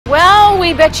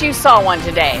We bet you saw one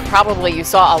today. Probably you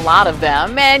saw a lot of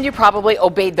them, and you probably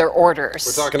obeyed their orders.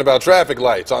 We're talking about traffic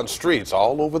lights on streets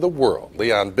all over the world.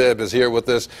 Leon Bibb is here with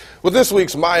this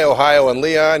week's My Ohio. And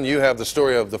Leon, you have the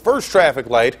story of the first traffic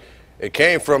light. It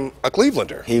came from a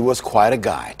Clevelander. He was quite a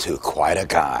guy, too, quite a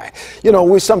guy. You know,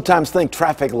 we sometimes think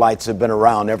traffic lights have been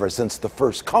around ever since the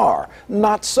first car.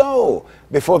 Not so.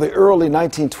 Before the early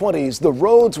 1920s, the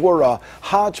roads were a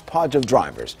hodgepodge of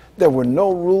drivers. There were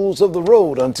no rules of the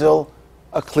road until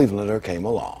a Clevelander came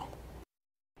along.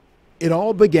 It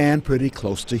all began pretty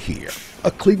close to here,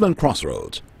 a Cleveland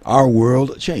crossroads. Our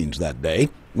world changed that day.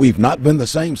 We've not been the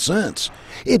same since.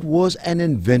 It was an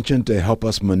invention to help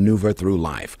us maneuver through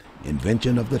life.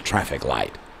 Invention of the traffic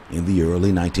light in the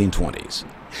early 1920s.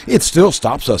 It still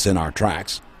stops us in our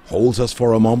tracks, holds us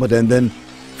for a moment, and then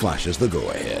flashes the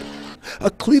go-ahead.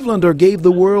 A Clevelander gave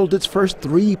the world its first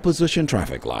three-position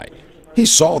traffic light. He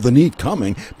saw the need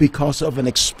coming because of an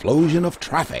explosion of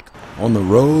traffic on the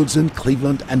roads in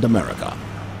Cleveland and America.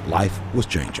 Life was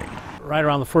changing. Right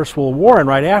around the First World War and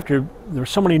right after, there were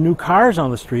so many new cars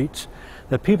on the streets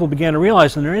that people began to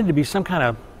realize that there needed to be some kind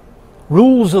of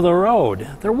rules of the road.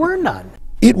 There were none.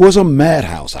 It was a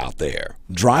madhouse out there.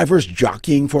 Drivers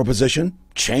jockeying for position,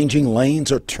 changing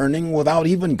lanes or turning without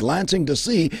even glancing to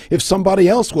see if somebody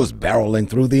else was barreling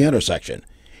through the intersection.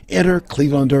 Enter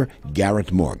Clevelander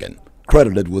Garrett Morgan,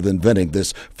 credited with inventing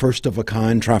this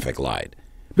first-of-a-kind traffic light.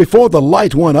 Before the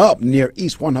light went up near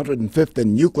East 105th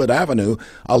and Euclid Avenue,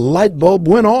 a light bulb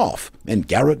went off in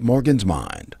Garrett Morgan's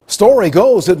mind. Story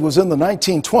goes it was in the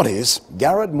 1920s.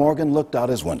 Garrett Morgan looked out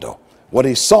his window. What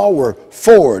he saw were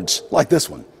Fords like this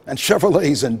one, and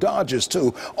Chevrolets and Dodges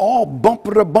too, all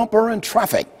bumper to bumper in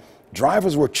traffic.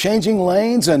 Drivers were changing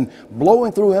lanes and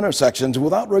blowing through intersections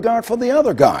without regard for the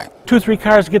other guy. 2 or 3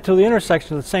 cars get to the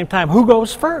intersection at the same time. Who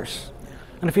goes first?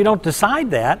 And if you don't decide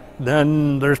that,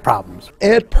 then there's problems.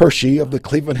 Ed Pershey of the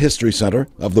Cleveland History Center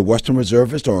of the Western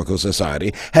Reserve Historical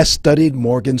Society has studied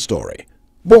Morgan's story.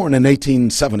 Born in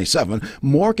 1877,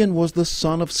 Morgan was the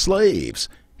son of slaves.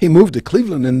 He moved to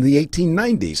Cleveland in the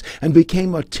 1890s and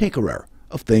became a tinkerer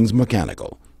of things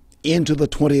mechanical. Into the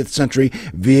 20th century,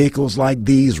 vehicles like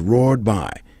these roared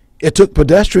by. It took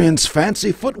pedestrians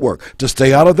fancy footwork to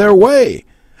stay out of their way.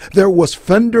 There was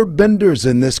fender benders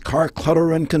in this car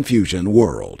clutter and confusion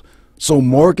world. So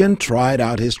Morgan tried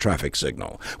out his traffic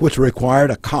signal, which required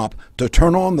a cop to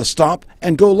turn on the stop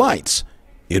and go lights.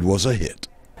 It was a hit.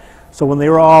 So when they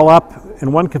were all up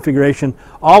in one configuration,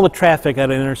 all the traffic at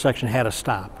an intersection had to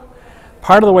stop.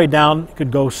 Part of the way down it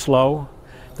could go slow.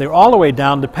 They were all the way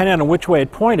down, depending on which way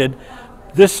it pointed.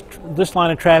 This line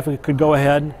of traffic could go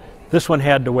ahead. This one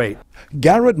had to wait.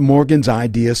 Garrett Morgan's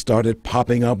idea started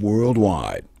popping up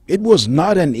worldwide. It was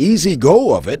not an easy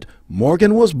go of it.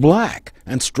 Morgan was black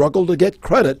and struggled to get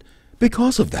credit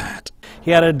because of that.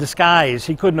 He had a disguise.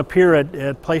 He couldn't appear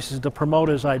at places to promote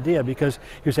his idea because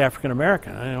he was African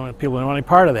American. People didn't want any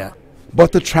part of that.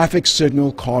 But the traffic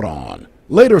signal caught on.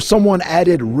 Later, someone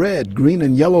added red, green,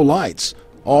 and yellow lights.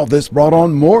 All this brought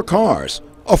on more cars,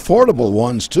 affordable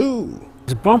ones too.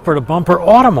 It's bumper-to-bumper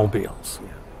automobiles.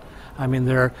 I mean,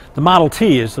 the Model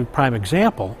T is the prime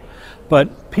example,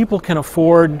 but people can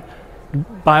afford to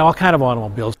buy all kinds of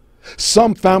automobiles.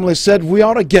 Some families said, we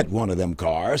ought to get one of them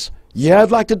cars. Yeah,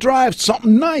 I'd like to drive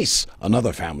something nice,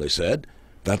 another family said.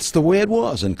 That's the way it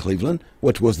was in Cleveland,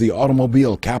 which was the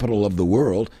automobile capital of the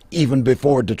world, even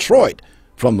before Detroit,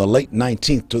 from the late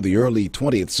 19th to the early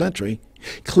 20th century.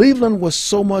 Cleveland was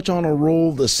so much on a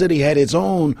roll, the city had its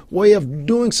own way of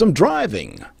doing some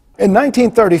driving. In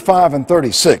 1935 and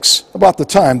 36, about the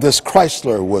time this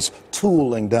Chrysler was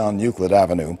tooling down Euclid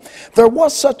Avenue, there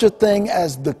was such a thing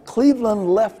as the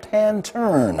Cleveland left-hand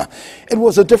turn. It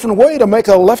was a different way to make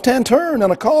a left-hand turn in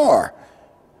a car.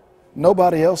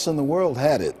 Nobody else in the world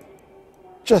had it,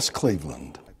 just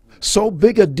Cleveland. So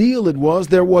big a deal it was,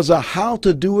 there was a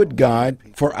how-to-do-it guide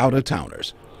for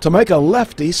out-of-towners. To make a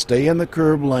lefty stay in the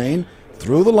curb lane,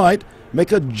 through the light,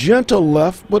 make a gentle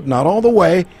left, but not all the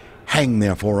way, hang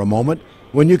there for a moment.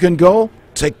 When you can go,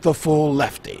 take the full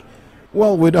lefty.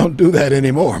 Well, we don't do that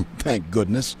anymore, thank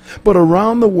goodness. But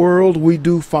around the world, we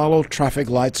do follow traffic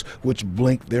lights which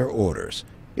blink their orders.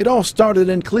 It all started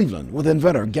in Cleveland with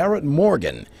inventor Garrett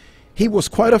Morgan. He was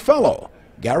quite a fellow.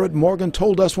 Garrett Morgan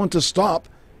told us when to stop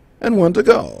and when to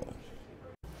go.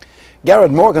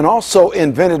 Garrett Morgan also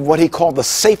invented what he called the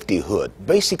safety hood,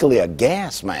 basically a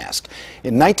gas mask.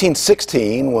 In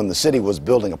 1916, when the city was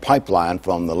building a pipeline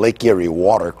from the Lake Erie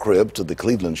water crib to the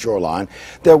Cleveland shoreline,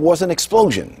 there was an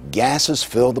explosion. Gases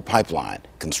filled the pipeline.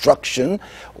 Construction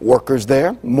workers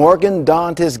there. Morgan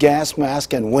donned his gas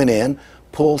mask and went in,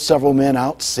 pulled several men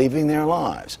out, saving their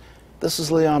lives. This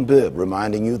is Leon Bibb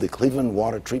reminding you the Cleveland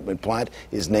Water Treatment Plant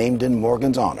is named in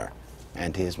Morgan's honor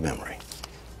and his memory.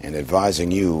 And advising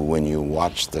you when you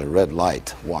watch the red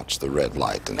light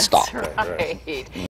and stop. That's right.